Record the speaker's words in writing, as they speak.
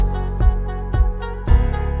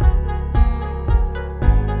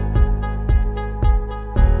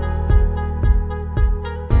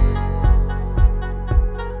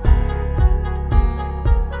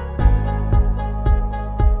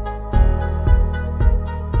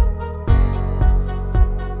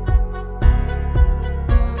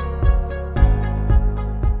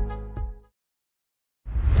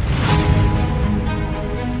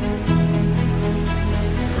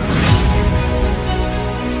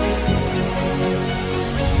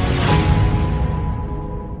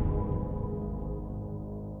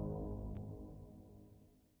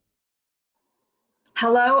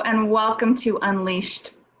Hello and welcome to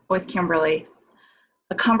Unleashed with Kimberly,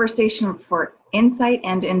 a conversation for insight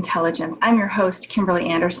and intelligence. I'm your host, Kimberly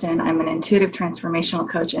Anderson. I'm an intuitive transformational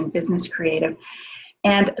coach and business creative.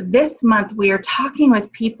 And this month we are talking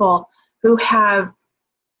with people who have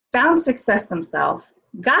found success themselves,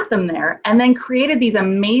 got them there, and then created these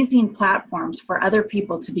amazing platforms for other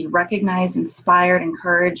people to be recognized, inspired,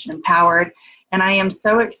 encouraged, empowered. And I am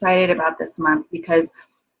so excited about this month because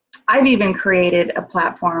I've even created a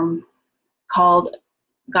platform called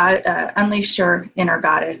Unleash Your Inner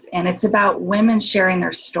Goddess, and it's about women sharing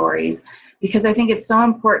their stories, because I think it's so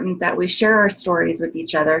important that we share our stories with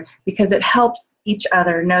each other, because it helps each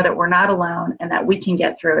other know that we're not alone and that we can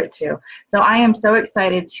get through it too. So I am so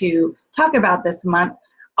excited to talk about this month,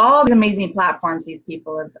 all the amazing platforms these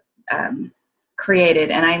people have created,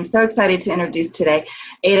 and I am so excited to introduce today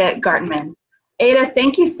Ada Gartman. Ada,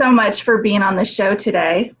 thank you so much for being on the show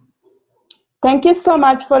today. Thank you so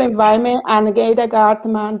much for inviting me. I'm Ada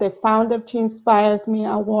Gartman, the founder to Inspires Me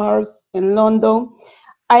Awards in London.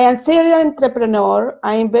 I am a serial entrepreneur.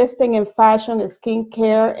 I'm investing in fashion,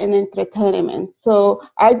 skincare, and entertainment. So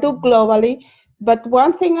I do globally, but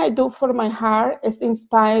one thing I do for my heart is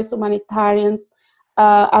inspire humanitarians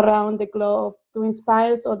around the globe, to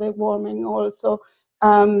inspire other women also.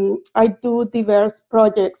 I do diverse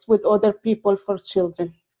projects with other people for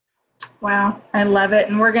children. Wow, I love it.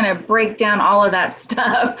 And we're going to break down all of that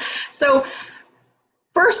stuff. So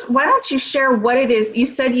first, why don't you share what it is? You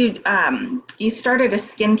said you started a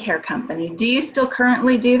skincare company. Do you still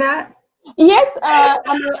currently do that? Yes, I've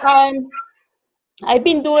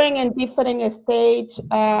been doing in different stages.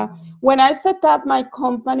 When I set up my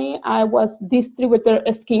company, I was distributor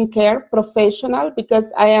skincare professional, because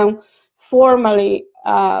I am formally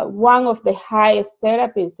one of the highest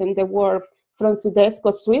therapists in the world from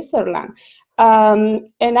Sudesco, Switzerland.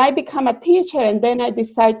 And I became a teacher, and then I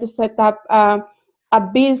decided to set up a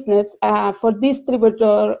business for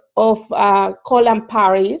distributor of Colon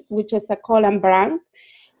Paris, which is a Colon brand.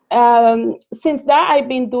 Since that, I've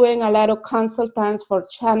been doing a lot of consultants for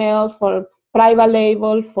Chanel, for private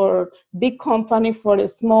label, for big company, for the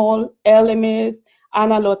small LMS,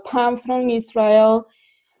 Analog Tam from Israel.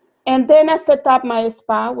 And then I set up my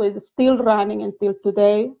spa, which is still running until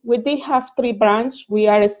today. We did have 3 branches. We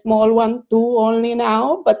are a small one, 2 only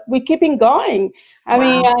now, but we're keeping going. I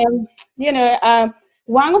mean,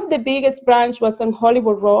 one of the biggest branch was on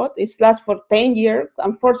Hollywood Road. It's last for 10 years.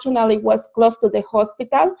 Unfortunately, it was close to the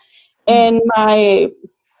hospital. And my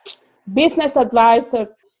business advisor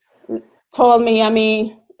told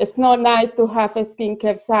me, it's not nice to have a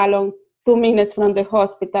skincare salon 2 minutes from the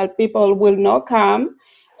hospital. People will not come.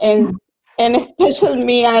 And especially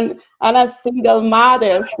me, and a single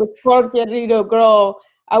mother with 4-year-old little girl,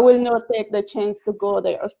 I will not take the chance to go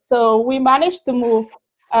there. So we managed to move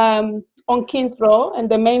on Kings Road, and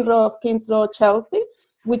the main road of Kings Road, Chelsea,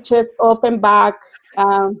 which is opened back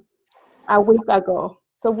a week ago.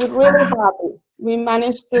 So we're really happy. We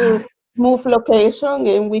managed to move location,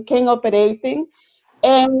 and we came operating.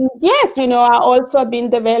 And yes, I also have been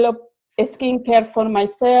developed skincare for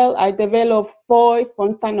myself. I developed Foy,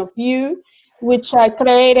 Fontaine of Youth, which I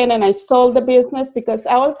created, and I sold the business, because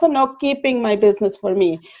I also not keeping my business for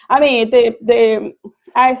me. I mean, the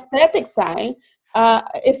aesthetic side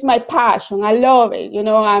is my passion. I love it.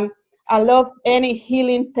 I love any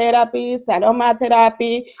healing therapies,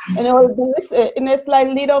 aromatherapy, and all this. And it's like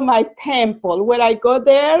little my temple, where I go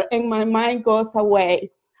there and my mind goes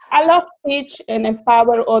away. I love teach and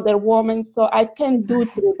empower other women, so I can do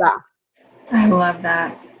through that. I love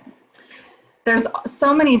that. There's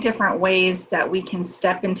so many different ways that we can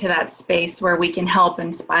step into that space where we can help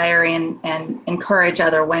inspire and encourage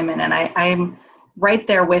other women. And I'm right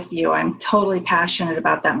there with you. I'm totally passionate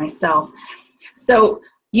about that myself. So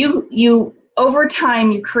you over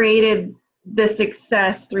time, you created the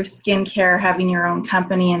success through skincare, having your own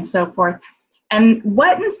company and so forth. And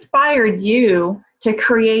what inspired you to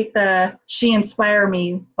create the She Inspire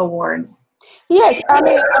Me Awards? Yes,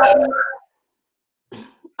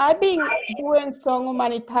 I've been doing some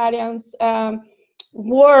humanitarian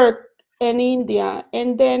work in India,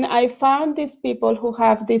 and then I found these people who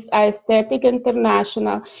have this Aesthetic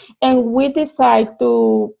International, and we decide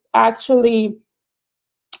to actually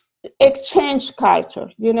exchange culture.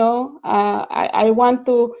 I want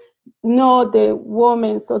to know the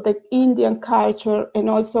women, so the Indian culture, and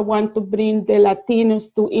also want to bring the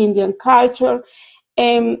Latinos to Indian culture,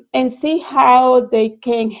 and see how they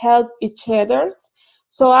can help each other.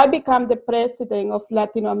 So I became the president of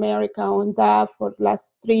Latin America on that for the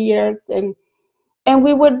last 3 years, and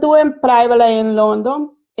we were doing privately in London,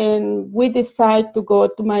 and we decided to go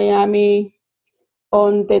to Miami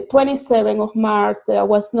on the 27th of March, I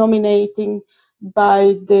was nominated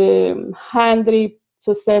by the Handry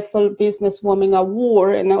Successful Businesswoman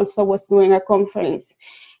Award, and also was doing a conference.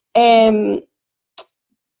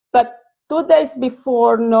 But 2 days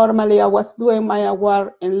before, normally I was doing my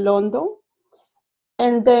award in London,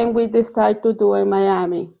 and then we decided to do in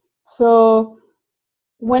Miami. So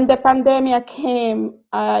when the pandemic came,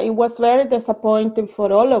 it was very disappointing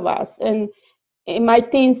for all of us. And my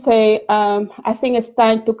team say, I think it's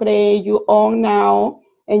time to create your own now,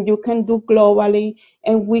 and you can do globally,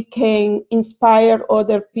 and we can inspire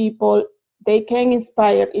other people. They can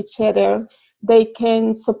inspire each other. They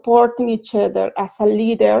can support each other as a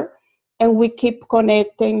leader, and we keep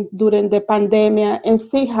connecting during the pandemic and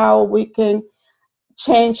see how we can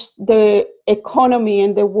change the economy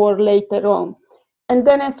and the world later on. And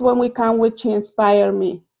then it's when we come with She Inspire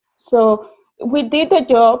Me. So we did the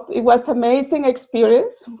job. It was amazing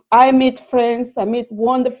experience. I meet friends, I meet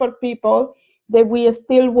wonderful people that we are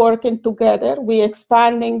still working together. We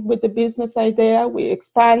expanding with the business idea. We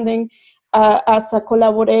expanding as a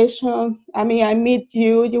collaboration. I mean, I meet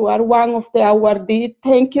you. You are one of the awardees.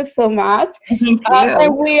 Thank you so much. Thank you.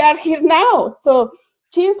 And we are here now. So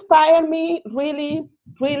She Inspire Me really,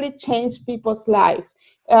 really changed people's life.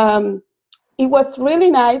 It was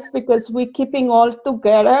really nice because we keeping all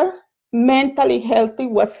together. Mentally healthy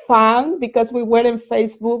was fun because we were in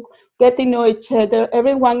Facebook, getting to know each other.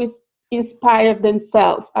 Everyone is inspired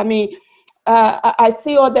themselves. I mean, I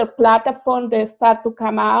see other platforms that start to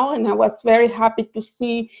come out, and I was very happy to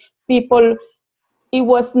see people. It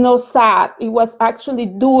was no sad. It was actually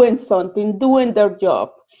doing something, doing their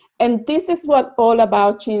job. And this is what all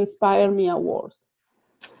about She Inspire Me Awards.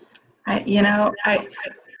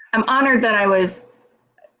 I'm honored that I was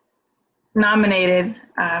nominated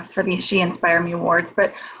for the She Inspire Me Awards,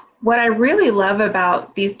 but what I really love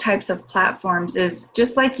about these types of platforms is,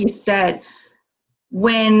 just like you said,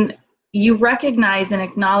 when you recognize and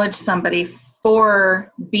acknowledge somebody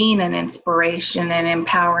for being an inspiration and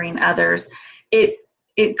empowering others,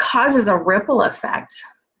 it causes a ripple effect.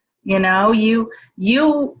 You know, you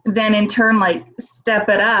then in turn like step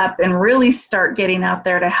it up and really start getting out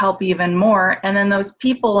there to help even more. And then those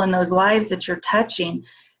people and those lives that you're touching,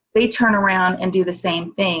 they turn around and do the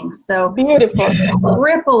same thing. So beautiful.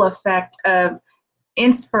 Ripple effect of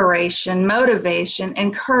inspiration, motivation,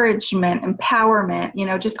 encouragement, empowerment,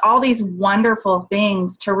 just all these wonderful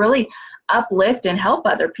things to really uplift and help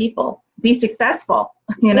other people be successful.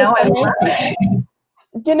 I love it.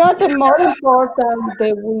 The more important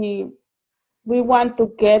that we want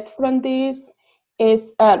to get from this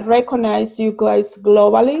is recognize you guys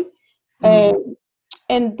globally. Mm-hmm.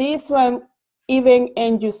 And this one, even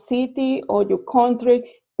in your city or your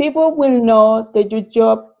country, people will know that your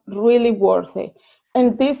job really worth it.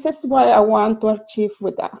 And this is what I want to achieve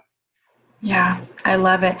with that. Yeah, I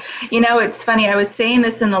love it. It's funny. I was saying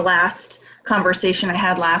this in the last conversation I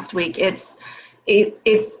had last week. It's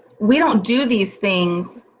we don't do these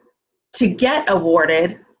things to get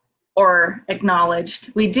awarded or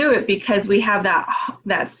acknowledged. We do it because we have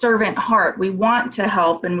that servant heart. We want to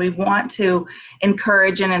help, and we want to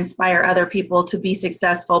encourage and inspire other people to be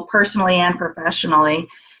successful personally and professionally.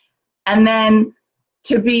 And then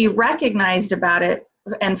to be recognized about it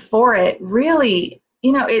and for it, really,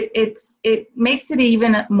 it makes it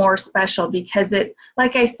even more special, because it,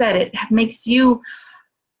 like I said, it makes you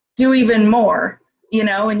do even more,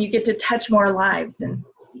 and you get to touch more lives, and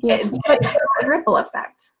it's a ripple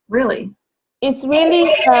effect, really. It's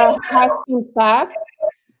really has impact,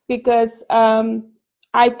 because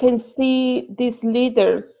I can see these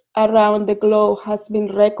leaders around the globe has been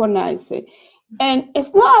recognized. And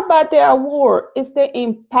it's not about the award, it's the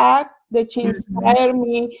impact that She Inspire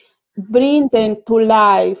Me, bring them to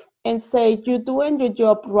life and say, you're doing your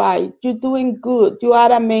job right, you're doing good, you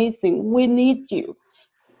are amazing, we need you.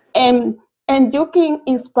 And you can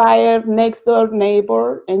inspire next door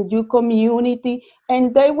neighbor and your community,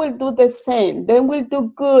 and they will do the same. They will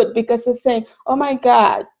do good because they say, oh my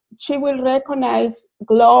God, she will recognize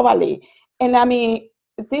globally. And I mean,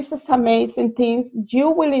 this is amazing things. You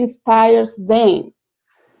will inspire them.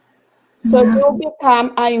 So you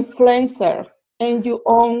become an influencer in your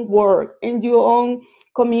own work, in your own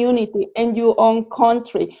community, in your own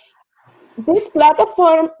country. This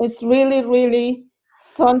platform is really, really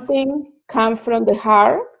something come from the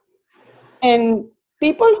heart, and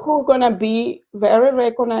people who are gonna be very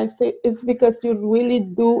recognized is because you really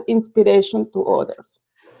do inspiration to others.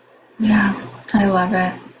 Yeah, I love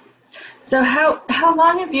it. So how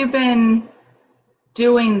long have you been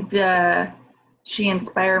doing the She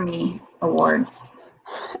Inspire Me Awards?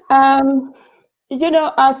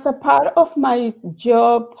 as a part of my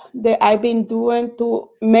job that I've been doing to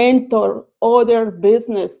mentor other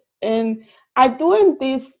business, and I'm doing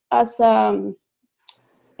this as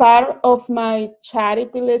part of my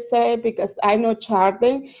charity, let's say, because I know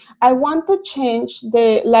charting. I want to change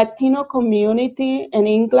the Latino community in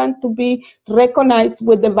England to be recognized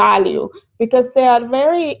with the value because they are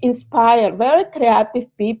very inspired, very creative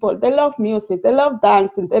people. They love music, they love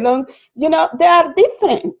dancing, they love, they are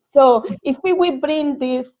different. So if we bring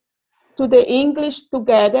this to the English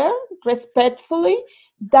together respectfully,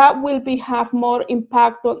 that will have more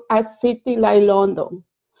impact on a city like London.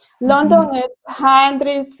 Mhm. London is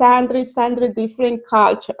hundreds different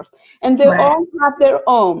cultures, and they Right. all have their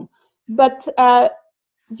own. But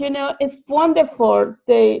it's wonderful.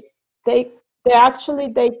 They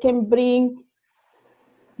they can bring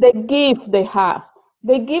the gift they have.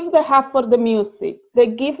 The gift they have for the music. The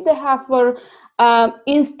gift they have for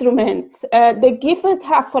instruments. The gift they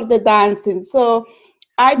have for the dancing. So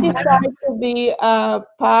I Yeah. decided to be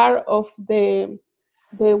part of the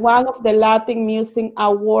one of the Latin Music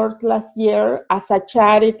Awards last year as a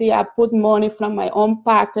charity. I put money from my own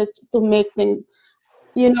package to make them,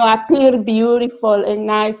 appear beautiful and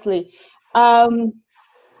nicely. Um,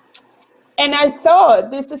 and I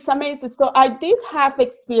thought this is amazing. So I did have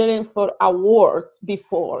experience for awards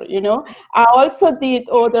before. I also did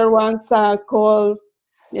other ones called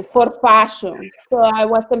for fashion. So I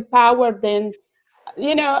was empowered then,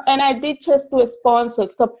 and I did just to sponsor,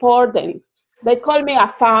 support them. They call me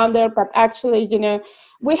a founder, but actually,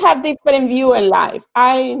 we have different view in life.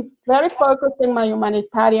 I'm very focused in my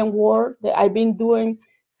humanitarian work that I've been doing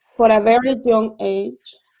for a very young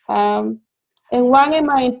age. And one in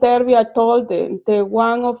my interview, I told them that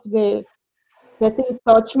one of the things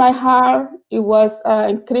touched my heart. It was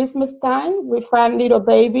in Christmas time. We found little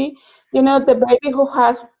baby, the baby who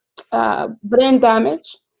has brain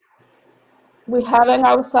damage. We have it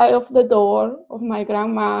outside of the door of my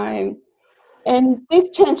grandma, and this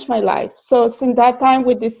changed my life. So since that time,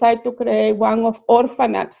 we decided to create one of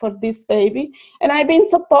orphanage for this baby, and I've been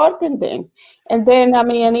supporting them. And then,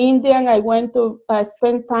 in India, I went to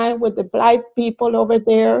spend time with the Black people over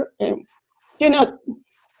there. And, you know,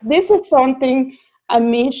 this is something, a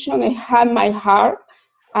mission I had in my heart.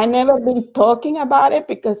 I never been talking about it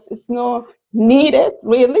because it's not needed,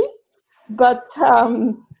 really. But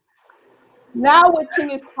now which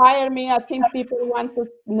inspire me, I think people want to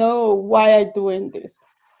know why I'm doing this.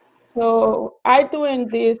 So I doing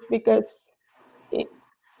this because it,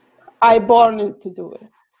 I born to do it.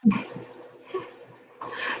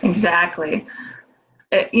 Exactly.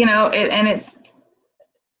 And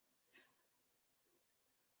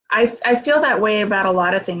I feel that way about a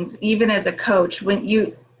lot of things, even as a coach. When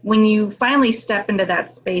you finally step into that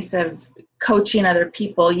space of coaching other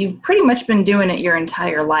people, you've pretty much been doing it your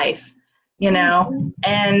entire life,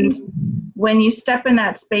 and when you step in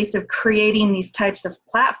that space of creating these types of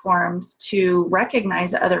platforms to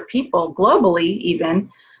recognize other people globally, even,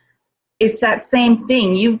 it's that same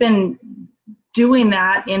thing. You've been doing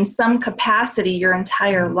that in some capacity your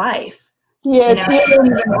entire life. Yes, You didn't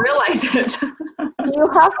even realize it. you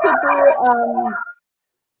have to do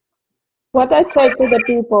what I say to the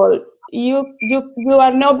people. You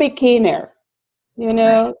are no beginner.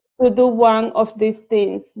 Right. To do one of these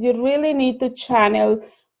things. You really need to channel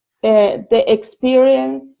the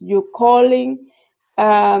experience, your calling,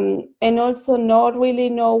 and also not really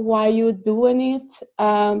know why you're doing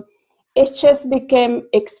it. It just became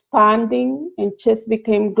expanding and just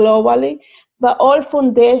became globally, but all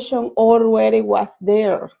foundation already was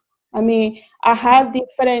there. I have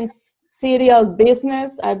different serial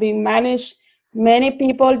business. I've been managed many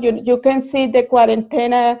people. You can see the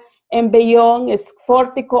Quarantena and Beyond is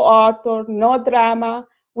 40 co-author, no drama.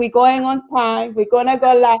 We're going on time. We're gonna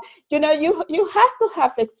go live. You have to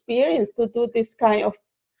have experience to do this kind of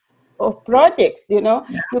projects. Yeah.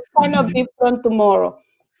 You cannot be from tomorrow.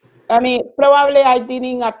 Probably I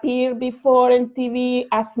didn't appear before in TV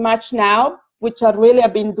as much now, which I really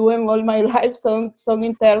have been doing all my life, some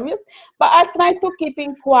interviews. But I try to keep it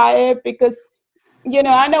quiet because,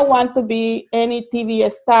 I don't want to be any TV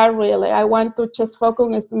star really. I want to just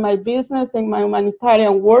focus on my business and my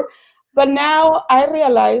humanitarian work. But now I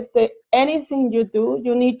realize that anything you do,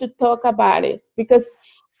 you need to talk about it because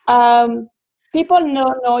um, people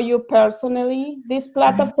don't know you personally. This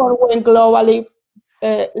platform went globally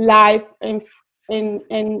live in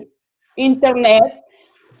internet.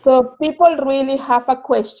 So people really have a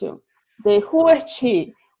question. Who is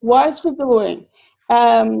she? What is she doing?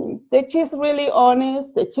 That she's really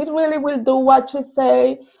honest, that she really will do what she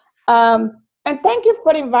say. And thank you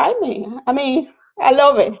for inviting me. I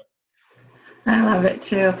love it. I love it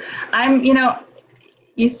too.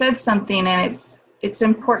 You said something, and it's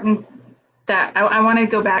important that I want to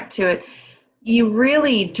go back to it. You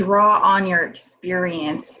really draw on your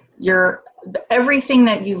experience. Everything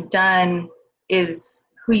that you've done is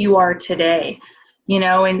who you are today,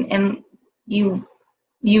 and you've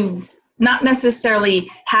not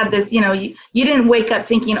necessarily had this, you didn't wake up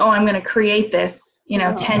thinking, oh, I'm going to create this,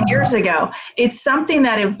 10 years ago. It's something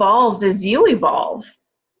that evolves as you evolve.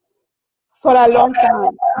 For a long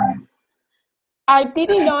time. I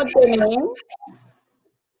didn't know the name,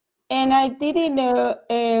 and I didn't know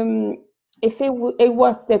if it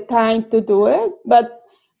was the time to do it, but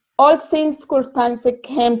all circumstances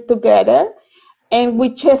came together, and we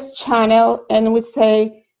just channel and we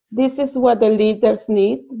say, this is what the leaders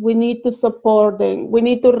need. We need to support them. We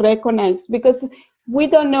need to recognize, because we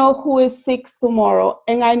don't know who is sick tomorrow.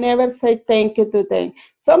 And I never say thank you to them.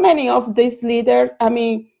 So many of these leaders,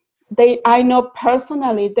 I know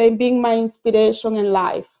personally, they've been my inspiration in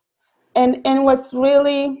life. And was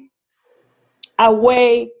really a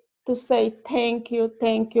way to say thank you,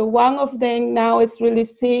 thank you. One of them now is really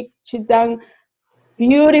sick. She done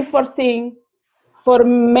beautiful thing for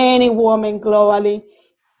many women globally.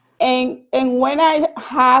 And when I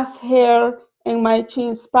have her she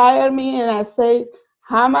inspire me, and I say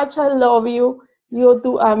how much I love you. You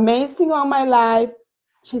do amazing on my life.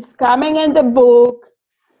 She's coming in the book,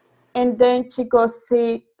 and then she goes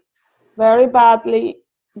sick very badly.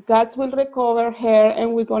 God will recover her,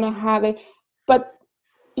 and we're gonna have it. But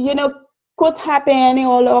could happen any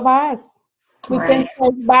all of us. We can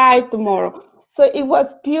say bye tomorrow. So it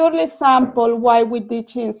was purely sample why we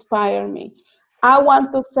did she inspire me. I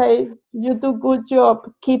want to say you do good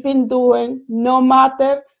job, keeping doing, no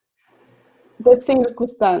matter the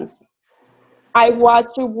circumstance. I watch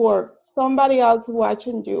you work. Somebody else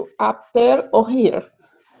watching you up there or here.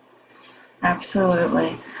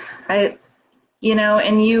 Absolutely. And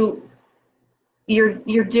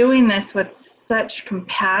you're doing this with such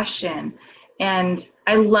compassion, and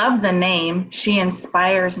I love the name. She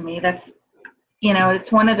inspires me. That's,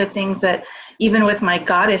 it's one of the things that, even with my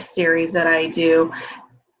Goddess series that I do,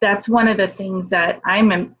 that's one of the things that I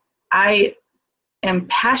am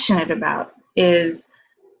passionate about, is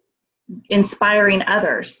inspiring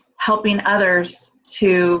others, helping others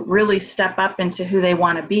to really step up into who they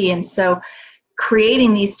want to be. And so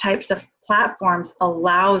creating these types of platforms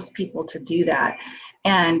allows people to do that.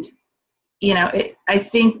 And I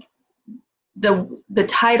think the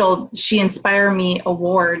title She Inspire Me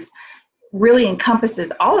Awards really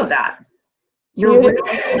encompasses all of that. You're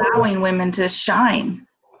really allowing women to shine.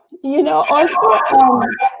 Also,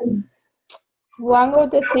 one of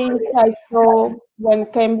the things I saw when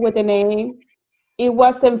came with the name, it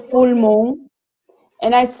was in full moon,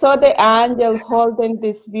 and I saw the angel holding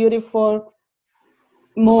this beautiful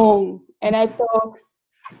moon, and I thought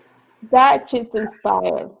that she's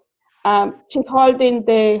inspired. She's holding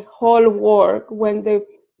the whole work when the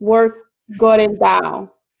work going down,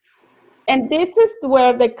 and this is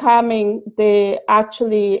where the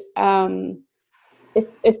actually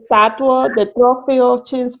a statue, the trophy of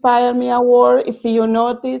She Inspire Me Award. If you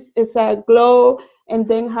notice, it's a glow and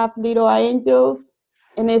then have little angels,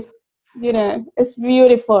 and it's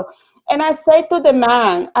beautiful. And I say to the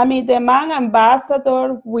man, the man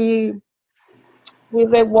ambassador, we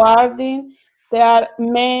rewarding. There are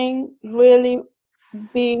men really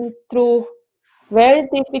being through very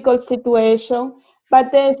difficult situation, but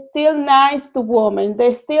they're still nice to women.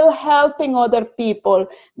 They're still helping other people.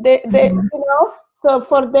 So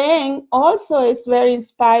for them also it's very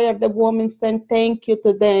inspired. The women saying thank you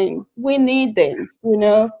to them. We need them,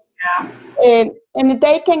 Yeah. And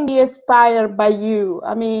they can be inspired by you.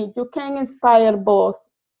 You can inspire both.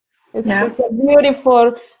 It's a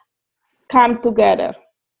beautiful come together.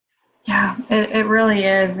 Yeah, it really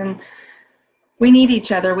is. And we need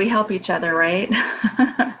each other. We help each other, right?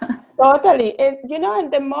 Totally.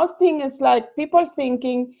 And the most thing is like people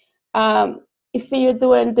thinking, if you're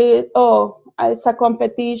doing this, it's a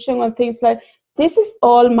competition and things like this is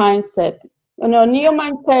all mindset. New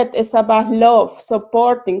mindset is about love,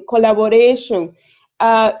 supporting, collaboration.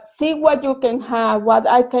 See what you can have, what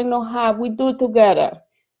I cannot have. We do together.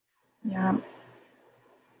 Yeah.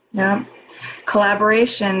 Yeah.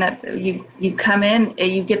 Collaboration, that you come in,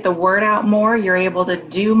 you get the word out more, you're able to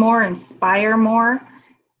do more, inspire more,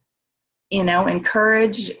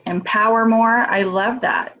 encourage, empower more. I love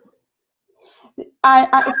that.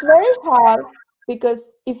 It's very hard because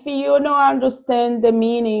if you don't understand the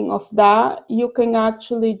meaning of that, you can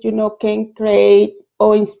actually, can create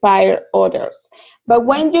or inspire others. But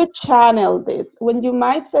when you channel this, when you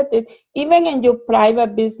mindset it, even in your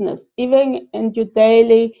private business, even in your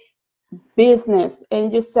daily business,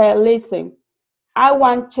 and you say, listen, I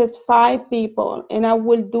want just 5 people and I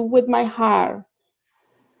will do with my heart.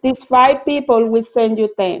 These 5 people will send you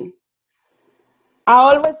 10. I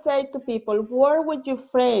always say to people, work with your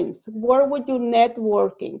friends, work with your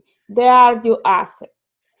networking. They are your asset.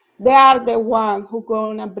 They are the one who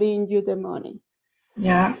gonna bring you the money.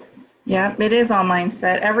 Yeah. Yeah. It is all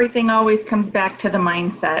mindset. Everything always comes back to the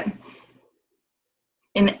mindset.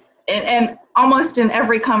 And almost in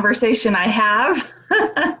every conversation I have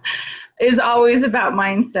is always about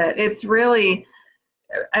mindset. It's really,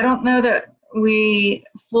 I don't know that we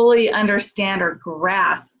fully understand or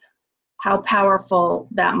grasp how powerful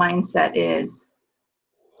that mindset is.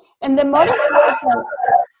 And the more important,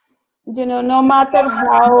 no matter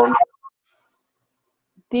how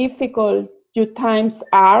difficult your times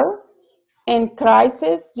are and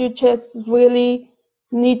crisis, you just really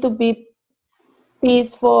need to be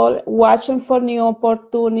peaceful, watching for new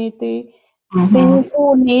opportunity, seeing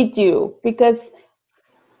who need you, because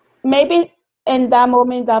maybe in that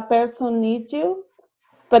moment that person needs you,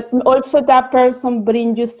 but also that person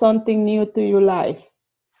brings you something new to your life.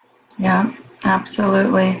 Yeah,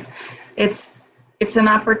 absolutely. It's an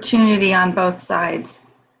opportunity on both sides,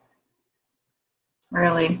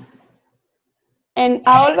 really. And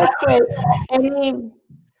I always say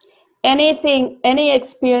any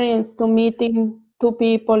experience to meeting two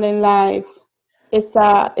people in life is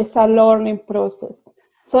a learning process.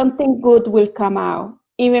 Something good will come out,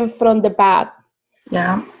 even from the bad.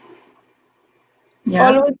 Yeah. Yeah.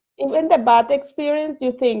 Always, even the bad experience,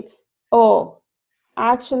 you think, oh,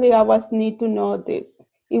 actually, I was need to know this.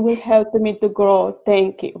 It will help me to grow.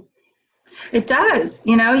 Thank you. It does.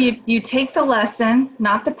 You take the lesson,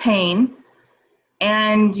 not the pain,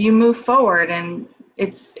 and you move forward, and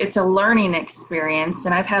it's a learning experience,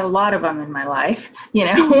 and I've had a lot of them in my life,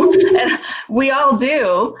 and we all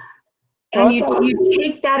do. And you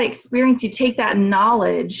take that experience, you take that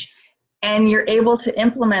knowledge, and you're able to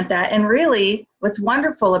implement that. And really, what's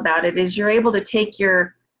wonderful about it is you're able to take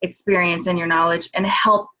your experience and your knowledge and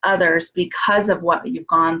help others because of what you've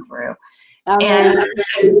gone through. And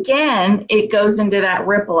again, it goes into that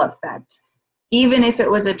ripple effect. Even if it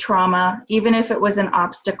was a trauma, even if it was an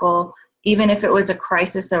obstacle, even if it was a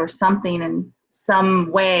crisis or something in some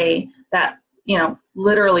way that,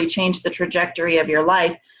 literally changed the trajectory of your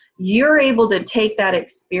life, you're able to take that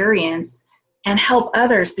experience and help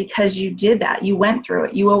others because you did that. You went through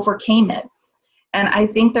it. You overcame it. And I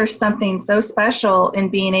think there's something so special in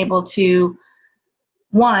being able to,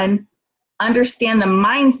 one, understand the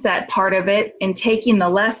mindset part of it and taking the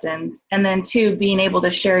lessons, and then two, being able to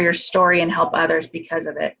share your story and help others because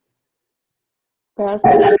of it.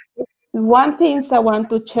 Perfect. One thing I want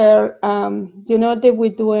to share, that we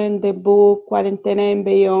do in the book Cuarentena and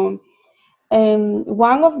Beyond, and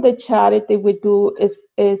one of the charity we do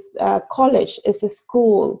is college, is a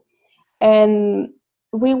school, and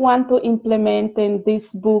we want to implement in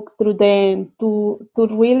this book through them to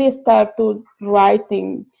really start to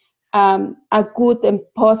writing a good and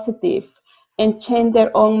positive and change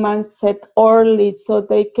their own mindset early so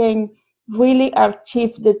they can really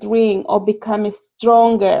achieve the dream or become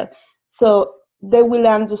stronger. So they will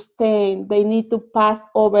understand they need to pass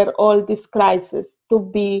over all these crises to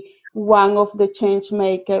be one of the change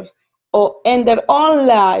makers or in their own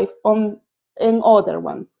life and other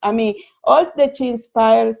ones. I mean, all that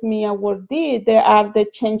inspires me and what did, they are the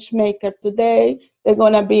change maker today. They're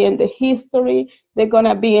gonna be in the history. They're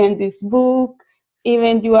gonna be in this book.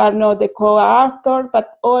 Even you are not the co-author,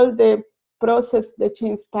 but all the process that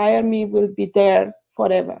inspire me will be there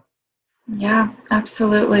forever. Yeah,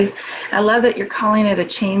 absolutely. I love that you're calling it a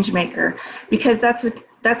change maker, because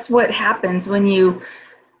that's what happens when you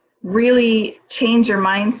really change your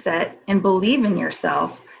mindset and believe in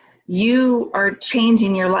yourself. You are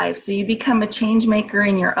changing your life. So you become a change maker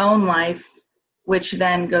in your own life, which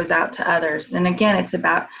then goes out to others. And again, it's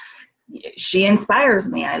about, she inspires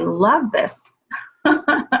me. I love this.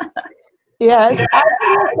 Yes, I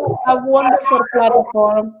think it's a wonderful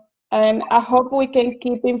platform, and I hope we can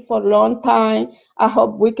keep it for a long time. I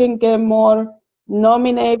hope we can get more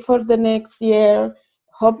nominated for the next year.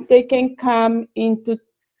 Hope they can come into,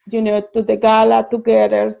 to the gala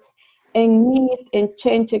together and meet and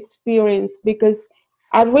change experience, because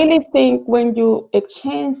I really think when you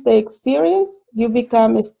exchange the experience, you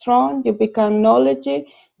become strong, you become knowledgeable,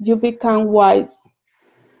 you become wise.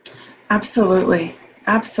 Absolutely.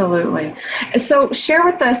 Absolutely. So share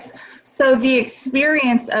with us, so the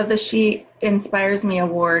experience of the She Inspires Me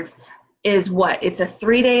Awards, is what? It's a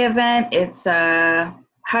 3-day event.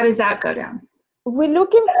 How does that go down? We're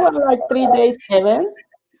looking for like 3 days event.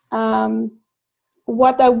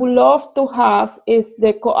 What I would love to have is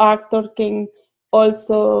the co-actor can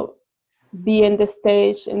also be in the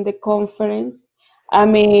stage in the conference. I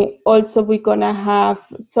mean, also we're gonna have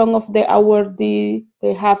some of the awardee.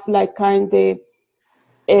 They have like kind of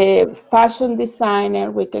a fashion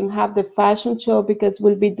designer. We can have the fashion show because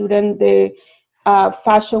we'll be during the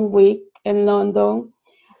fashion week in London.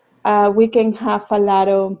 We can have a lot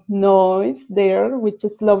of noise there, which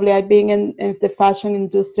is lovely. I've been in the fashion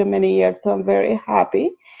industry many years, so I'm very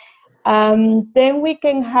happy. Then we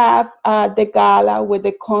can have the gala with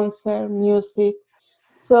the concert, music.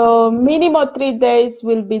 So minimum 3 days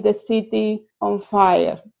will be the city on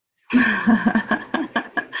fire.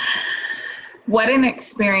 What an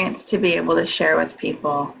experience to be able to share with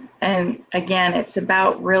people. And again, it's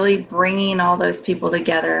about really bringing all those people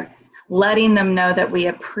together, letting them know that we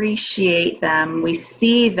appreciate them, we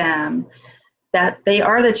see them, that they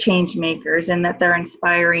are the change makers, and that they're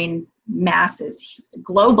inspiring masses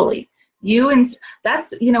globally.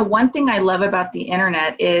 That's, one thing I love about the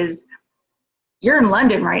internet is you're in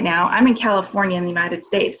London right now. I'm in California in the United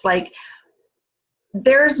States. Like,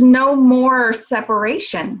 there's no more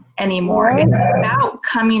separation anymore. It's about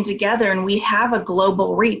coming together, and we have a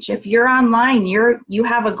global reach. If you're online, you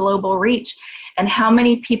have a global reach. And how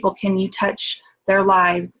many people can you touch their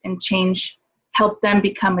lives and help them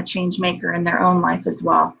become a change maker in their own life as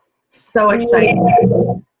well? So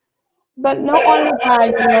exciting. But not only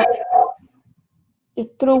that,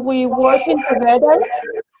 through we working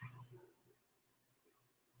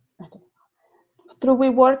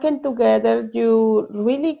together, you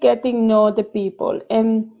really getting know the people,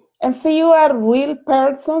 and if you are a real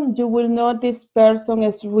person, you will know this person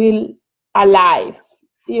is real alive.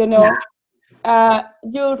 Yeah.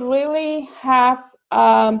 You really have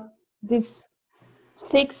this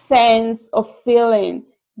sixth sense of feeling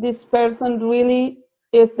this person really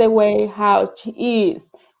is the way how she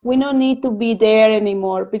is. We don't need to be there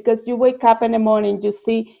anymore, because you wake up in the morning, you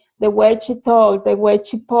see the way she talks, the way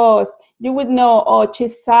she posts, you would know, oh,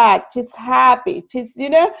 she's sad, she's happy,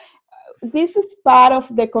 this is part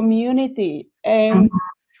of the community. And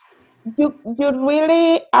you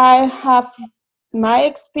really, I have my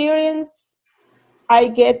experience, I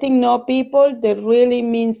getting know people that really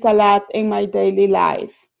means a lot in my daily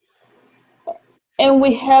life. And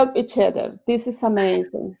we help each other. This is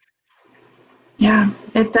amazing. Yeah,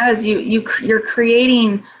 it does. You're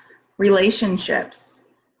creating relationships,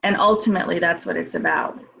 and ultimately that's what it's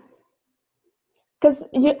about. Because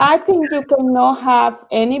I think you cannot have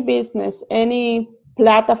any business, any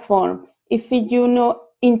platform, if you know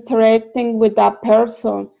interacting with that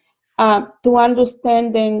person, to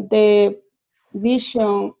understanding the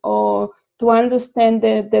vision, or to understand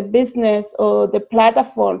the business or the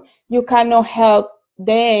platform. You cannot help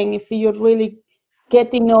them if you really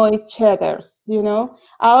get to know each other. I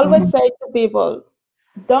always say to people,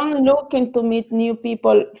 don't look into meet new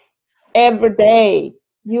people every day.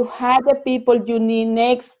 You had the people you need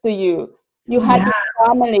next to you. You had your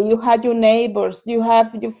family, you had your neighbors, you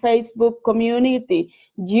have your Facebook community.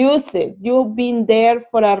 Use it. You've been there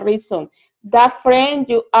for a reason. That friend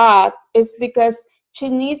you add is because she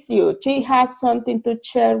needs you. She has something to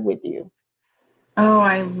share with you. Oh,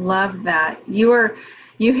 I love that. You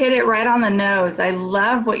hit it right on the nose. I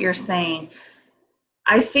love what you're saying.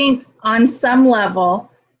 I think on some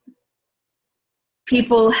level,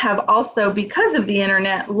 people have also, because of the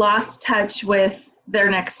internet, lost touch with their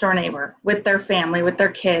next door neighbor, with their family, with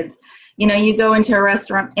their kids. You go into a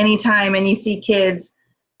restaurant anytime and you see kids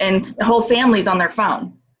and whole families on their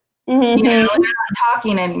phone. Mm-hmm. They're not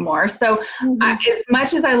talking anymore. So as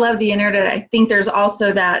much as I love the internet, I think there's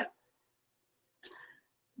also that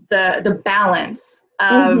the balance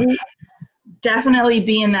of definitely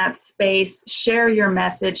be in that space, share your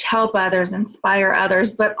message, help others, inspire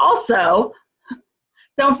others, but also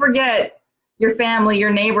don't forget your family,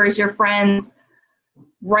 your neighbors, your friends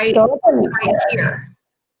right here.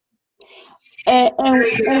 And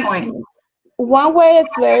very good point. One way is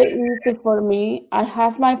very easy for me. I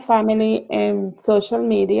have my family in social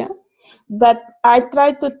media, but I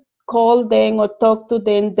try to call them or talk to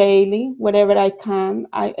them daily wherever I can.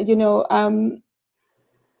 I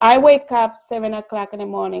wake up 7 o'clock in the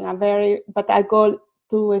morning. But I go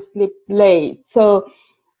to sleep late. So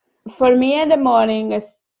for me in the morning, is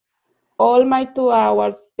all my 2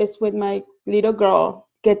 hours is with my little girl,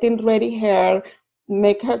 getting ready her,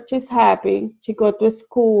 make her she's happy. She go to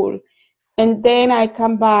school. And then I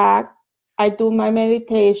come back, I do my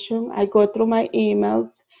meditation, I go through my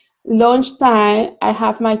emails, Lunchtime, I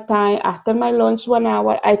have my time. After my lunch 1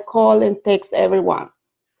 hour, I call and text everyone.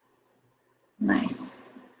 Nice.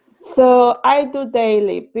 So I do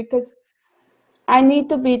daily because I need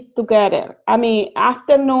to be together. I mean,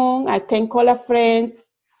 afternoon, I can call a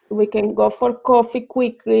friends. We can go for coffee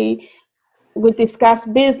quickly. We discuss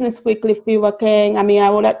business quickly if we can. I mean,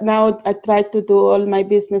 now I try to do all my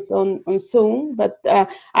business on Zoom, but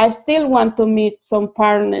I still want to meet some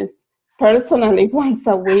partners personally once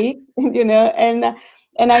a week,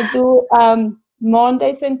 and I do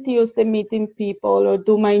Mondays and Tuesday meeting people or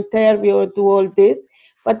do my interview or do all this.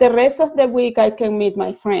 But the rest of the week I can meet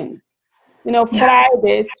my friends. Yeah.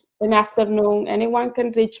 Fridays in afternoon, anyone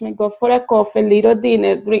can reach me, go for a coffee, little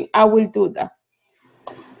dinner, drink. I will do that.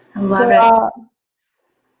 I love So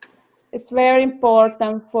it. it's very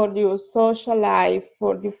important for your social life,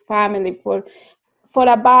 for your family, for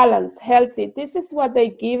a balance, healthy. This is what they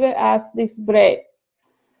give us this break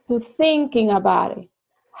to thinking about it,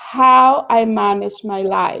 how I manage my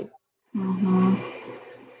life. Hmm.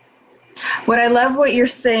 What I love what you're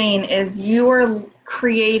saying is you're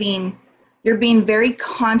being very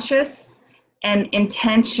conscious and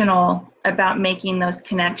intentional about making those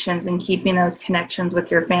connections and keeping those connections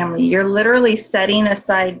with your family. You're literally setting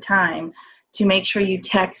aside time to make sure you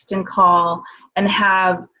text and call and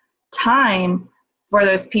have time for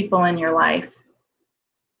those people in your life.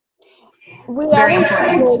 We Very always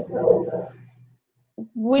important. say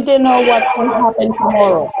we don't know what will happen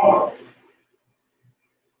tomorrow.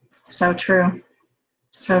 So true.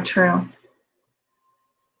 So true.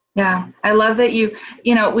 Yeah, I love that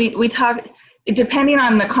we talk, depending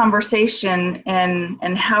on the conversation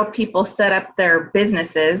and how people set up their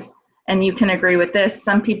businesses, and you can agree with this,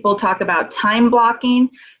 some people talk about time blocking,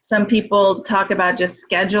 some people talk about just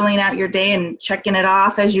scheduling out your day and checking it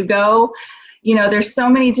off as you go. There's so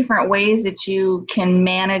many different ways that you can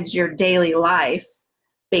manage your daily life,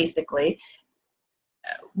 basically.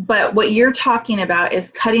 But what you're talking about is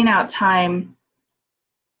cutting out time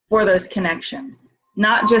for those connections,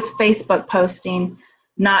 not just Facebook posting,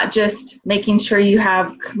 not just making sure you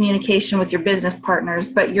have communication with your business partners,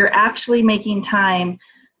 but you're actually making time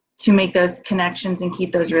to make those connections and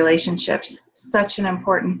keep those relationships. Such an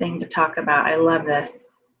important thing to talk about. I love this.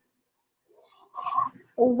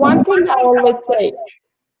 One thing I always say,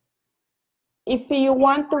 if you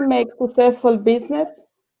want to make successful business,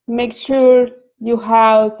 make sure your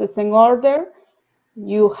house is in order,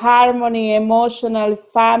 your harmony, emotional,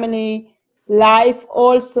 family life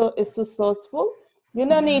also is successful. You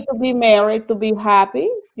don't need to be married to be happy.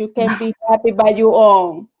 You can be happy by your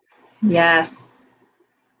own. Yes.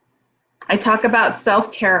 I talk about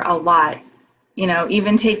self-care a lot.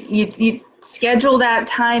 Even you schedule that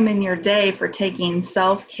time in your day for taking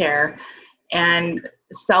self-care and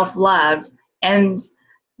self-love. And,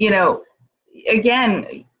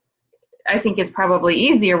 again, I think it's probably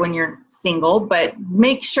easier when you're single, but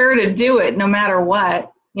make sure to do it no matter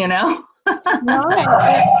what. No,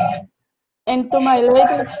 and to my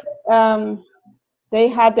ladies, they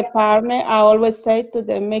had a partner. I always say to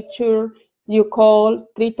them, make sure you call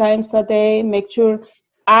 3 times a day. Make sure,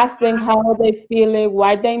 ask them how they feeling,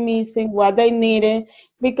 why they missing, what they needed.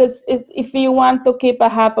 Because if you want to keep a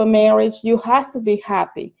happy marriage, you have to be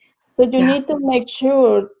happy. So you Yeah. need to make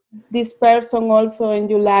sure this person also in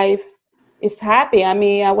your life is happy. I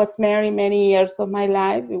mean, I was married many years of my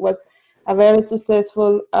life. It was a very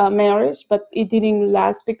successful marriage, but it didn't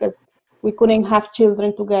last because we couldn't have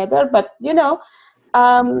children together. But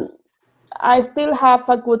um, I still have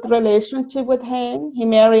a good relationship with him. He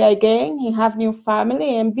married again. He have new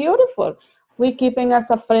family and beautiful. We keeping as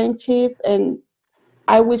a friendship, and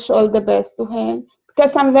I wish all the best to him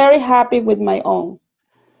because I'm very happy with my own.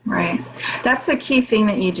 Right. That's the key thing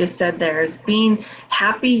that you just said there is being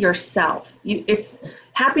happy yourself.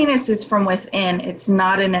 Happiness is from within. It's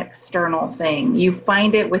not an external thing. You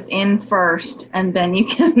find it within first, and then you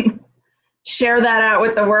can share that out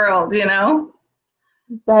with the world.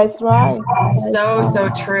 That's right. That's So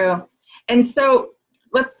right. true. And so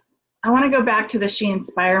I want to go back to the She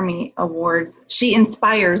Inspire Me Awards. She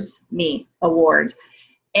Inspires Me Award.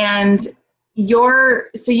 And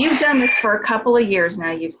so you've done this for a couple of years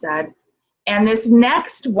now, you've said, and this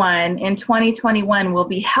next one in 2021 will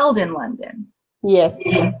be held in London. Yes.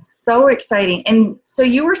 So exciting. And so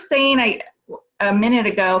you were saying a minute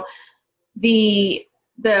ago, the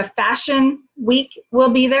fashion week will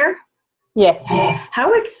be there? Yes.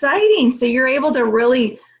 How exciting. So you're able to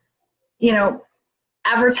really,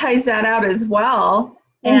 advertise that out as well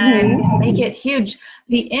and make it huge.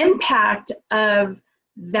 The impact of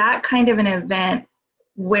that kind of an event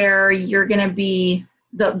where you're going to be,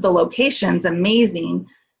 the location's amazing.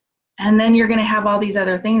 and then you're going to have all these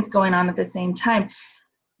other things going on at the same time.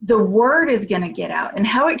 The word is going to get out. And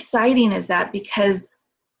how exciting is that? Because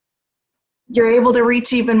you're able to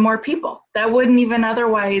reach even more people that wouldn't even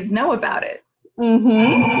otherwise know about it.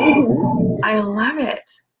 Mm-hmm. I love it.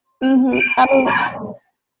 Mm-hmm.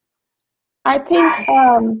 I think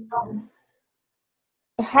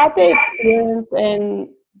I had the experience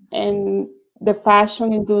in the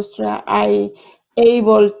fashion industry. I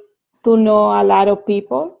able to know a lot of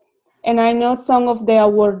people, and I know some of the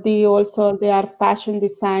awardee also. They are fashion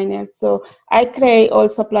designers, so I create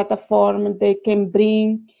also a platform. They can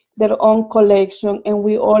bring their own collection, and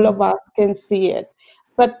we all of us can see it.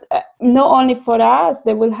 But not only for us,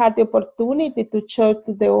 they will have the opportunity to show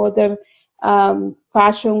to the other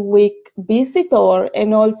fashion week visitor,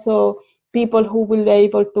 and also people who will be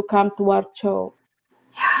able to come to our show.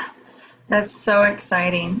 Yeah, that's so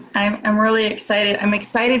exciting. I'm really excited. I'm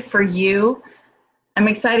excited for you. I'm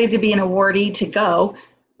excited to be an awardee to go,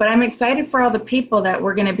 but I'm excited for all the people that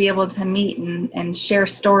we're going to be able to meet and share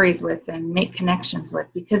stories with and make connections with,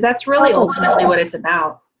 because that's really ultimately what it's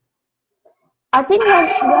about. I think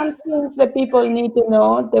one thing that people need to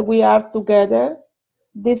know that we are together.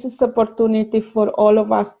 This is opportunity for all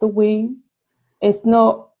of us to win. It's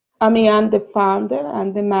not, I mean, I'm the founder,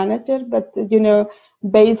 I'm the manager, but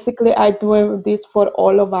basically I do this for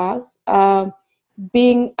all of us.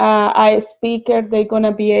 Being a speaker, they're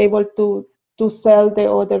gonna be able to sell the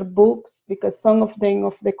other books, because some of them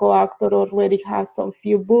of the co-author already has some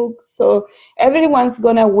few books. So everyone's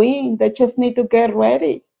gonna win. They just need to get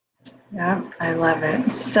ready. Yeah, I love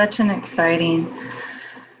it. Such an exciting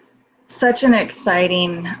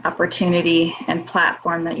opportunity and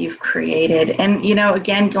platform that you've created. And,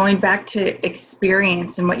 again, going back to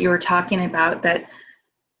experience and what you were talking about, that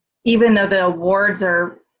even though the awards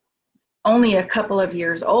are only a couple of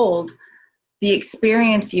years old, the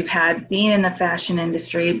experience you've had being in the fashion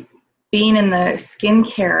industry, being in the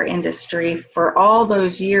skincare industry for all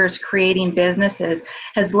those years, creating businesses,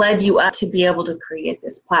 has led you up to be able to create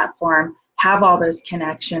this platform, have all those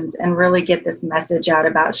connections, and really get this message out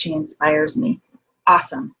about She Inspires Me.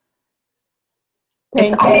 Awesome.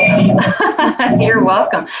 It's awesome. You're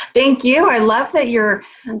welcome. Thank you. I love that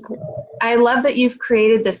you've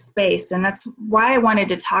created this space, and that's why I wanted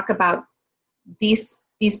to talk about these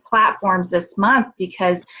platforms this month,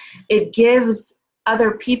 because it gives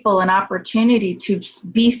other people an opportunity to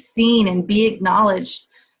be seen and be acknowledged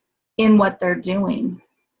in what they're doing.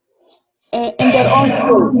 In their own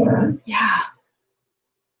way.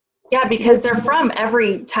 Yeah, because they're from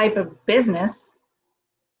every type of business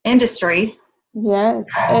industry. Yes,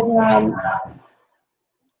 and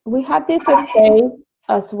we had this space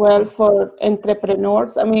as well for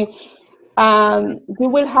entrepreneurs. I mean, we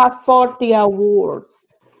will have 40 awards.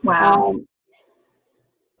 Wow.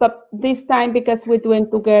 But this time, because we're doing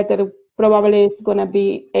together, probably it's going to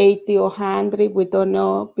be 80 or 100. We don't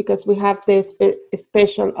know, because we have the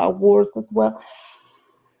special awards as well.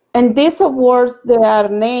 And these awards they are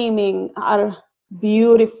naming are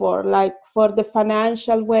beautiful. Like for the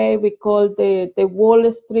financial way, we call the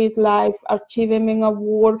Wall Street Life Achievement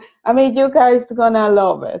Award. I mean, you guys are going to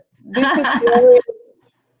love it. This is very,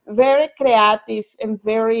 very creative and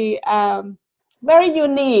very very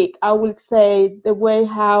unique, I would say, the way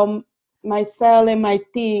how myself and my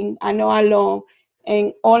team, I know alone,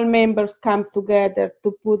 and all members come together to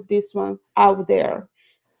put this one out there.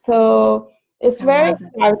 So it's very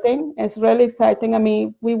exciting. It's really exciting. I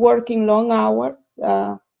mean, we work in long hours,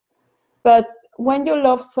 but when you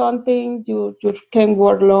love something, you can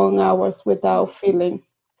work long hours without feeling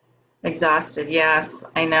exhausted. Yes,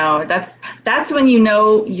 I know. That's when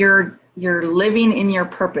you're living in your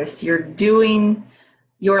purpose. You're doing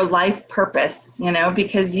your life purpose,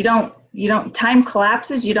 because you don't time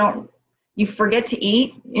collapses, you forget to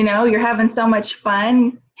eat, you're having so much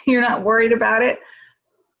fun, you're not worried about it.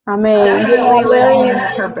 I mean, definitely living in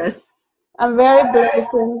your purpose. I'm very blessed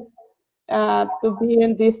to be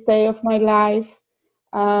in this stage of my life.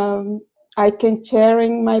 I can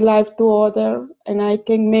sharing my life to others, and I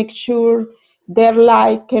can make sure their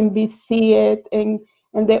life can be seen, and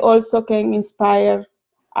they also can inspire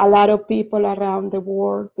a lot of people around the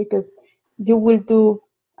world, because you will do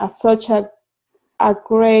such a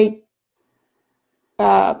great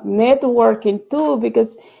networking too,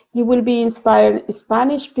 because you will be inspiring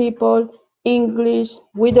Spanish people, English.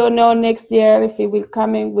 We don't know next year if it will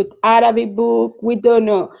come in with Arabic book. We don't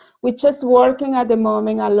know. We're just working at the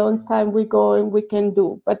moment. Alongside we go and we can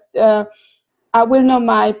do. But I will not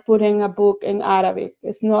mind putting a book in Arabic.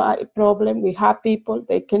 It's not a problem. We have people,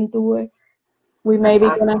 they can do it. We may be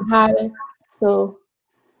gonna hire it.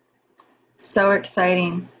 So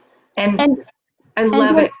exciting. And And I and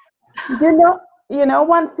love it.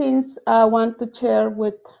 one thing I want to share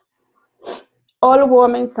with all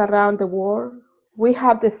women around the world, we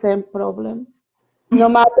have the same problem. No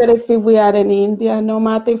matter if we are in India, no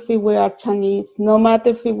matter if we are Chinese, no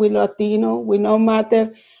matter if we Latino, no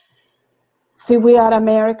matter if we are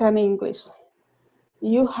American English,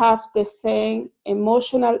 you have the same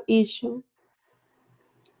emotional issue,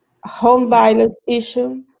 home violence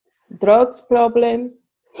issue, drugs problem,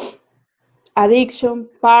 addiction,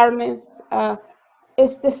 partners.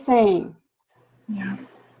 It's the same. Yeah.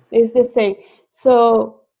 It's the same.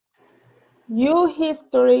 So your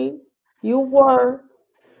history, your work,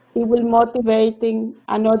 it will motivating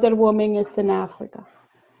another woman is in Africa.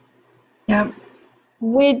 Yep.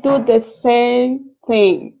 We do the same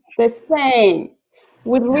thing, the same.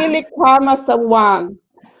 We really come as a one.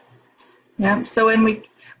 Yep. So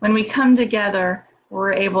when we come together,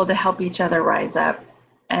 we're able to help each other rise up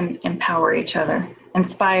and empower each other,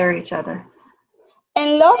 inspire each other.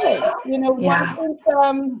 And love it. One Yeah.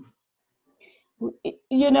 thing,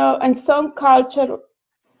 in some culture,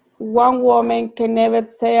 one woman can never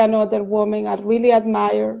say another woman, I really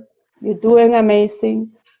admire, you're doing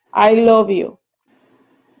amazing, I love you.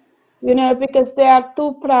 Because they are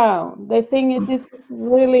too proud. They think this is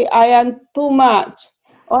really, I am too much.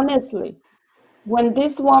 Honestly, when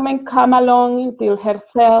this woman come along into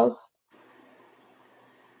herself,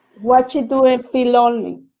 what she doing feel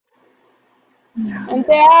lonely. Yeah. And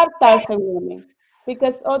there are thousand women,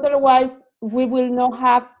 because otherwise we will not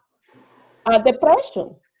have a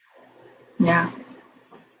depression. Yeah.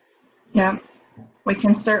 Yeah. We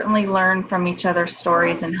can certainly learn from each other's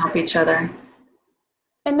stories and help each other.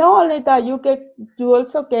 And not only that, you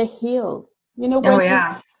also get healed. Oh,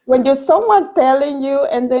 yeah. When you're someone telling you,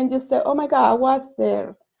 and then you say, "Oh my God, I was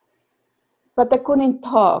there, but I couldn't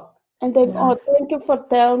talk." And then, Yeah. "Oh, thank you for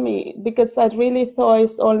telling me, because I really thought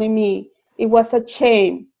it's only me. It was a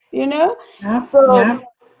shame." Yep. So Yep.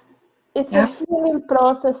 it's a Yep. healing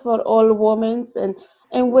process for all women,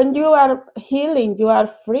 and when you are healing, you are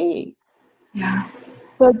free. Yeah.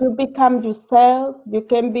 So you become yourself. You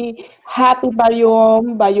can be happy by your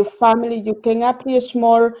own, by your family. You can appreciate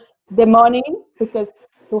more the money, because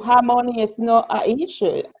to have money is not an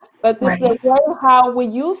issue, but it's the Right. way how we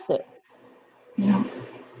use it. Yeah.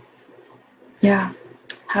 Yeah.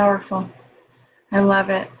 Powerful. I love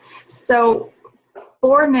it. So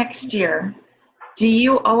for next year, do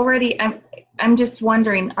you already, I'm just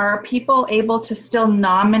wondering, are people able to still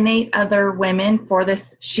nominate other women for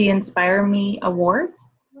this She Inspire Me Awards?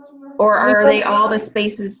 Or are they all the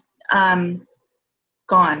spaces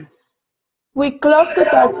gone? We closed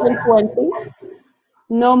 2020,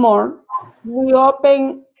 no more. We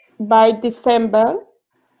open by December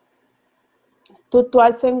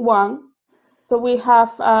 2001. So we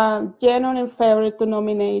have January and February to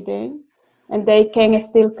nominate them, and they can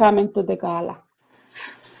still come into the gala.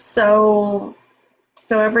 So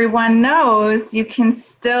everyone knows you can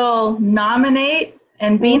still nominate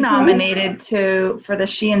and be nominated for the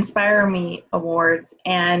She Inspire Me Awards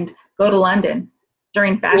and go to London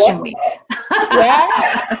during Fashion Week.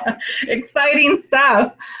 Yeah. Exciting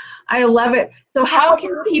stuff. I love it. So how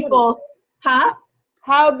can people,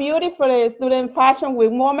 How beautiful it is during Fashion Week.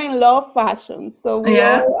 Women love fashion, so we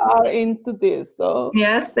all are into this. So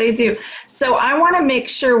yes, they do. So I want to make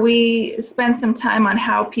sure we spend some time on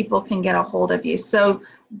how people can get a hold of you. So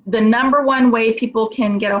the number one way people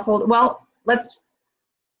can get a hold,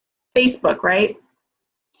 Facebook, right?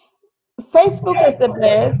 Facebook is the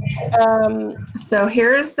best. So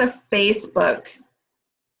here's the Facebook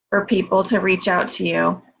for people to reach out to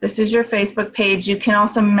you. This is your Facebook page. You can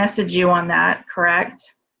also message you on that,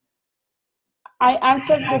 correct? I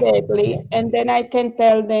answer directly, and then I can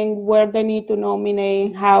tell them where they need to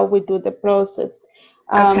nominate, how we do the process.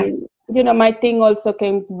 Okay. My team also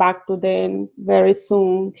came back to them very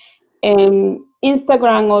soon. And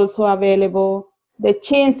Instagram also available. The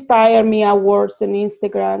She Inspire Me Awards on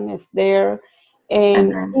Instagram is there.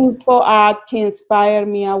 And then, info at She Inspire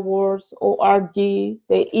Me Awards, org, the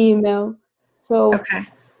email. So okay.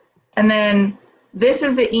 And then this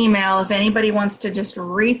is the email if anybody wants to just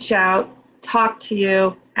reach out, talk to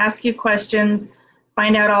you, ask you questions,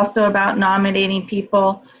 find out also about nominating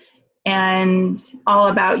people and all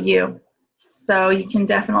about you. So you can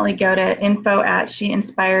definitely go to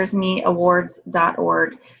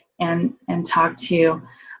info@sheinspiresmeawards.org and talk to you.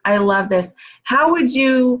 I love this. How would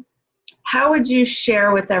you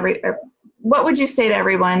share with what would you say to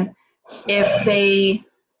everyone if they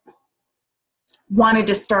wanted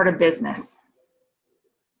to start a business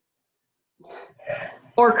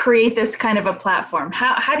or create this kind of a platform?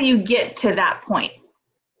 How do you get to that point?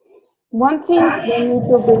 One thing is they need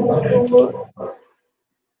to be sure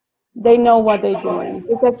they know what they're doing,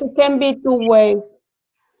 because it can be two ways.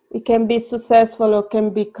 It can be successful or can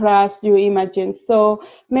be crashed, you imagine. So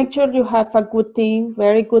make sure you have a good team,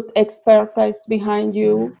 very good expertise behind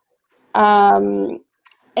you. And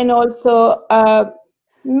also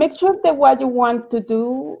make sure that what you want to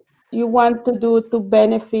do to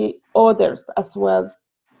benefit others as well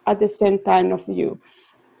at the same time of you.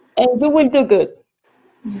 And you will do good.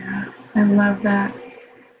 Yeah, I love that.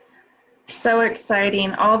 So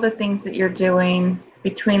exciting. All the things that you're doing,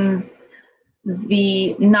 between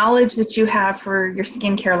the knowledge that you have for your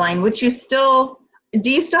skincare line, which do you still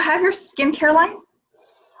have your skincare line?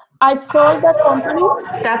 I sold the company,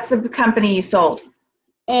 That's the company you sold.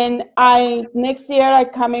 and next year I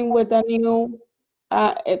coming with a new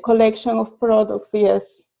a collection of products.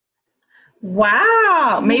 Yes.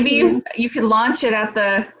 Wow. Maybe you could launch it at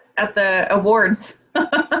the awards.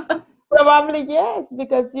 Probably yes,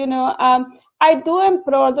 because I do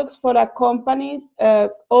products for the companies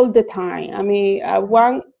all the time. I mean,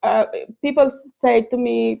 people say to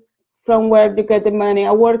me, "From where do you get the money?"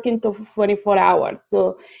 I work into 24 hours,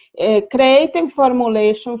 so creating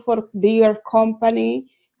formulation for bigger company,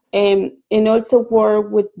 and also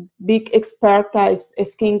work with big expertise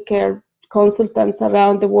skincare consultants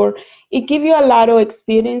around the world. It gives you a lot of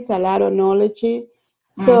experience, a lot of knowledge.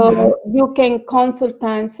 So you can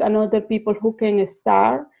consultants and other people who can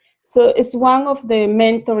start. So it's one of the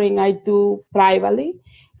mentoring I do privately.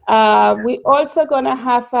 We also gonna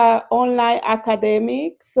have an online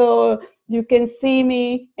academic, so you can see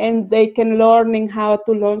me and they can learning how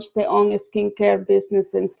to launch their own skincare business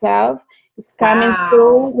themselves. It's coming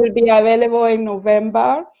through. Will be available in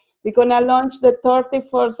November. We're gonna launch the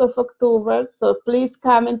 31st of October. So please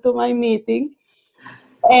come into my meeting.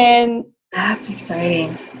 And that's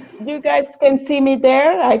exciting. You guys can see me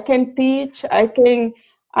there. I can teach. I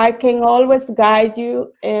can always guide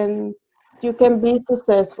you, and you can be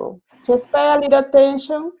successful. Just pay a little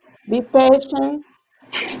attention, be patient,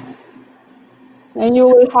 and you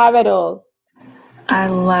will have it all. I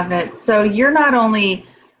love it. So you're not only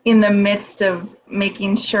in the midst of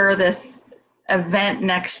making sure this event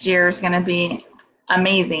next year is going to be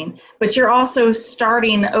amazing, but you're also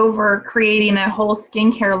starting over creating a whole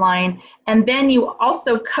skincare line, and then you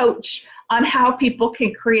also coach on how people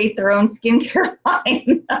can create their own skincare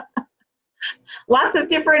line. Lots of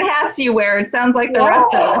different hats you wear. It sounds like the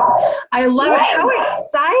rest of us. I love it. How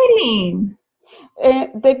exciting.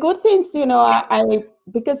 The good things, I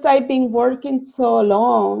because I've been working so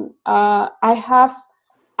long, I have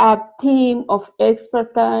a team of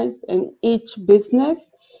expertise in each business.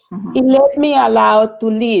 It let me allow to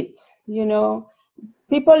lead.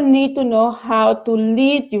 People need to know how to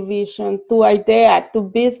lead your vision to idea to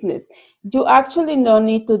business. You actually don't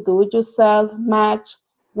need to do yourself much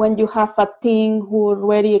when you have a team who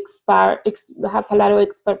already have a lot of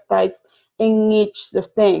expertise in each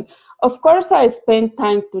thing. Of course, I spend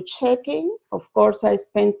time to checking. Of course, I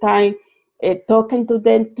spend time talking to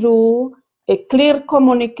them through a clear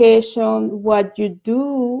communication. What you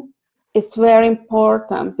do is very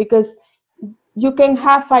important, because you can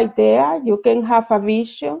have idea, you can have a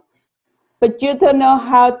vision, but you don't know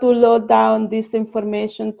how to load down this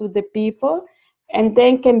information to the people, and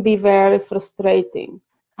then can be very frustrating.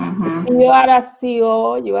 If you are a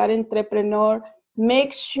CEO, you are an entrepreneur,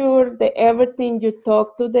 make sure that everything you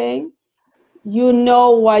talk to them, you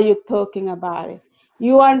know what you're talking about it.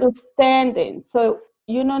 You understand it. So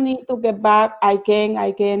you don't need to get back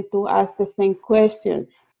again to ask the same question.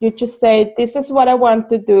 You just say, this is what I want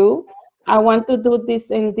to do. I want to do this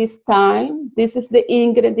in this time. This is the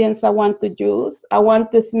ingredients I want to use. I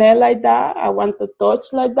want to smell like that. I want to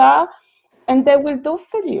touch like that. And they will do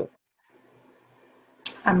for you.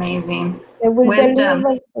 Amazing. They will Wisdom.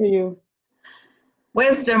 deliver for you.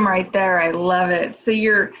 Wisdom right there. I love it. So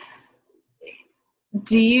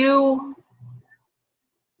do you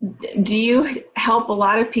help a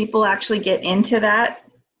lot of people actually get into that?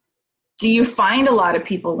 Do you find a lot of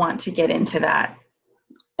people want to get into that?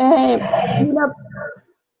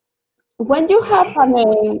 When you have a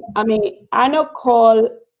name, I don't call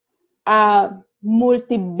a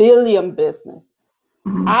multi-billion business.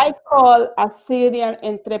 I call a serial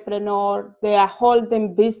entrepreneur. They are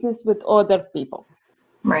holding business with other people.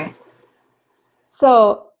 Right.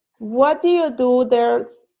 So what do you do? There's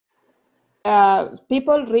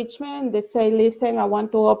people reach me and they say, listen, I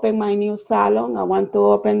want to open my new salon. I want to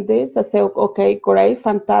open this. I say, okay, great,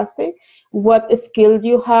 fantastic. What skill do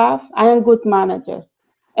you have? I am a good manager.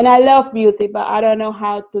 And I love beauty, but I don't know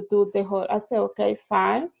how to do the whole. I say, okay,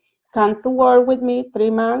 fine. Come to work with me 3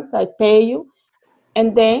 months. I pay you.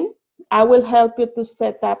 And then I will help you to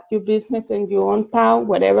set up your business in your own town,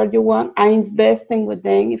 wherever you want. I'm investing with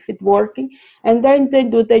them if it's working. And then they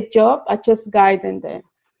do their job. I just guiding them.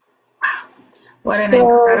 What an So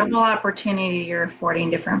incredible opportunity you're affording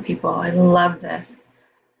different people. I love this.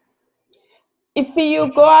 if you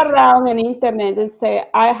go around on internet and say,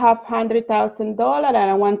 I have $100,000 and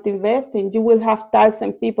I want to invest in, you will have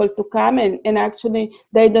 1,000 people to come in, and actually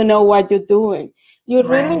they don't know what you're doing. You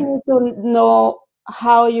really Right. need to know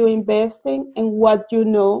how you're investing and what you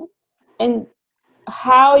know, and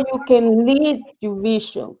how you can lead your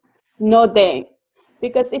vision, not them.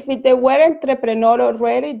 Because if they were entrepreneur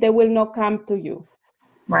already, they will not come to you.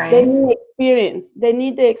 They Right. need experience. They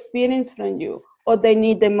need the experience from you, or they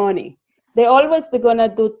need the money. They always be gonna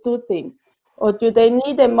do two things. Or do they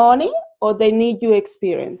need the money, or they need your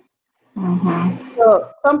experience? Mm-hmm. So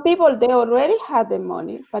some people, they already have the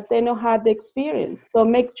money, but they don't have the experience. So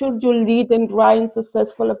make sure you lead them right and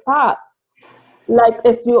successful path, like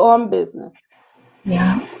it's your own business.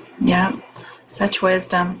 Yeah. Yeah. Such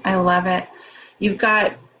wisdom. I love it. You've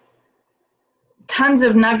got tons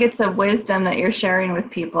of nuggets of wisdom that you're sharing with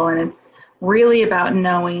people, and it's really about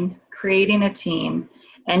knowing, creating a team,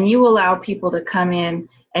 and you allow people to come in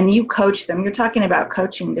and you coach them. You're talking about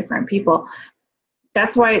coaching different people.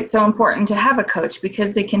 That's why it's so important to have a coach,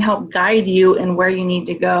 because they can help guide you in where you need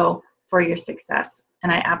to go for your success.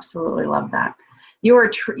 And I absolutely love that. You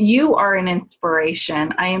are an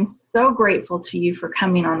inspiration. I am so grateful to you for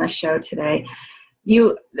coming on the show today.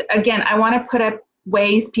 Again, I want to put up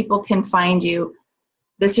ways people can find you.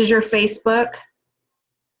 This is your Facebook.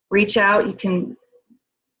 Reach out. You can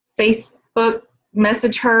Facebook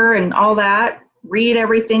message her and all that. Read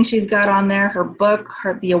everything she's got on there, her book,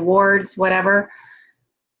 the awards, whatever.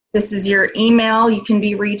 This is your email. You can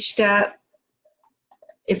be reached at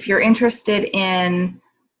if you're interested in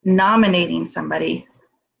nominating somebody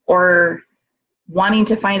or wanting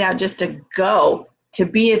to find out just to go to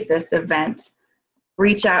be at this event.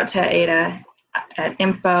 Reach out to Ada at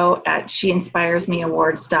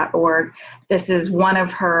info@sheinspiresmeawards.org. This is one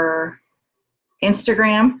of her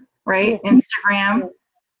Instagram, right? Instagram,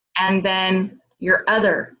 and then your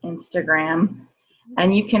other Instagram,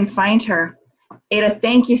 and you can find her. Ada,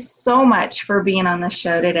 thank you so much for being on the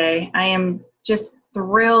show today. I am just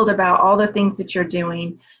thrilled about all the things that you're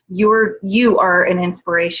doing. You are an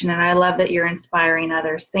inspiration, and I love that you're inspiring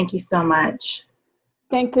others. Thank you so much.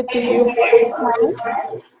 Thank you to you for your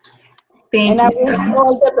time. Thank And I you wish so you much.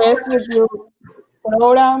 all the best with your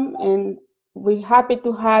program, and we're happy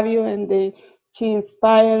to have you in the She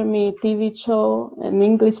Inspire Me TV show and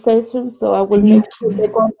English session, so I will make sure they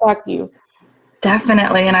contact you.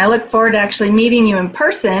 Definitely, and I look forward to actually meeting you in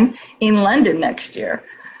person in London next year.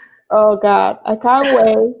 Oh God, I can't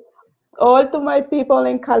wait. All to my people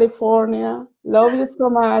in California, love you so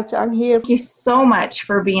much. I'm here. Thank you so much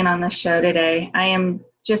for being on the show today. I am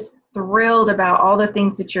just thrilled about all the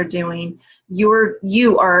things that you're doing.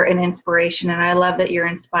 You are an inspiration, and I love that you're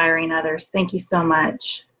inspiring others. Thank you so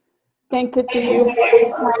much. Thank you to you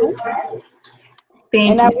for your time.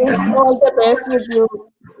 Thank And I you wish so you much. all the best with your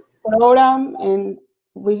program, and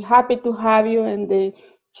we're happy to have you in the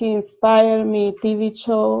She Inspire Me TV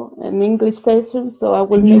show and English session, so I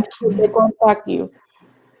will make sure they contact you.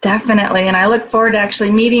 Definitely, and I look forward to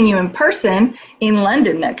actually meeting you in person in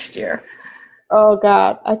London next year. Oh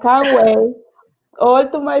God, I can't wait. All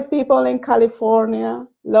to my people in California,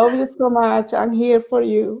 love you so much. I'm here for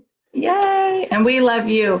you. Yay! And we love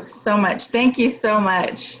you so much. Thank you so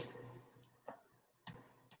much.